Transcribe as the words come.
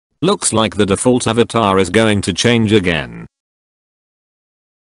Looks like the default avatar is going to change again.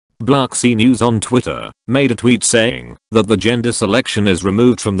 Bloxy News on Twitter made a tweet saying that the gender selection is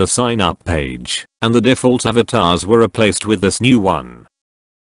removed from the sign up page and the default avatars were replaced with this new one.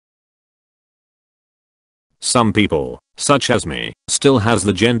 Some people, such as me, still has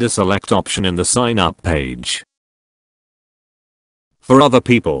the gender select option in the sign up page. For other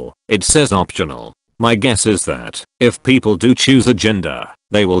people, it says optional. My guess is that if people do choose a gender,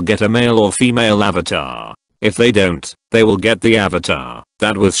 they will get a male or female avatar. If they don't, they will get the avatar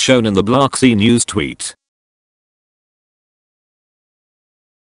that was shown in the Bloxy News tweet.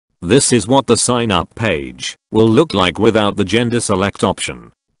 This is what the sign up page will look like without the gender select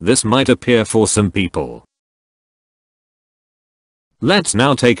option. This might appear for some people. Let's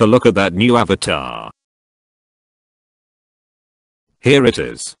now take a look at that new avatar. Here it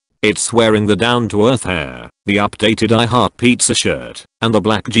is. It's wearing the down-to-earth hair, the updated I Heart Pizza shirt, and the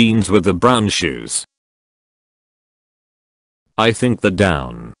black jeans with the brown shoes. I think the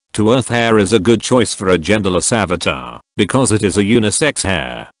down-to-earth hair is a good choice for a genderless avatar, because it is a unisex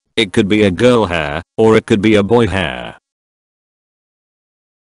hair. It could be a girl hair, or it could be a boy hair.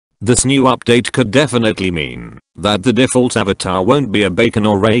 This new update could definitely mean that the default avatar won't be a bacon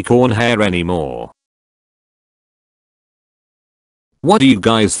or acorn hair anymore. What do you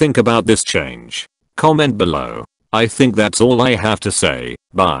guys think about this change? Comment below. I think that's all I have to say.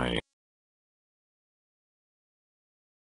 Bye.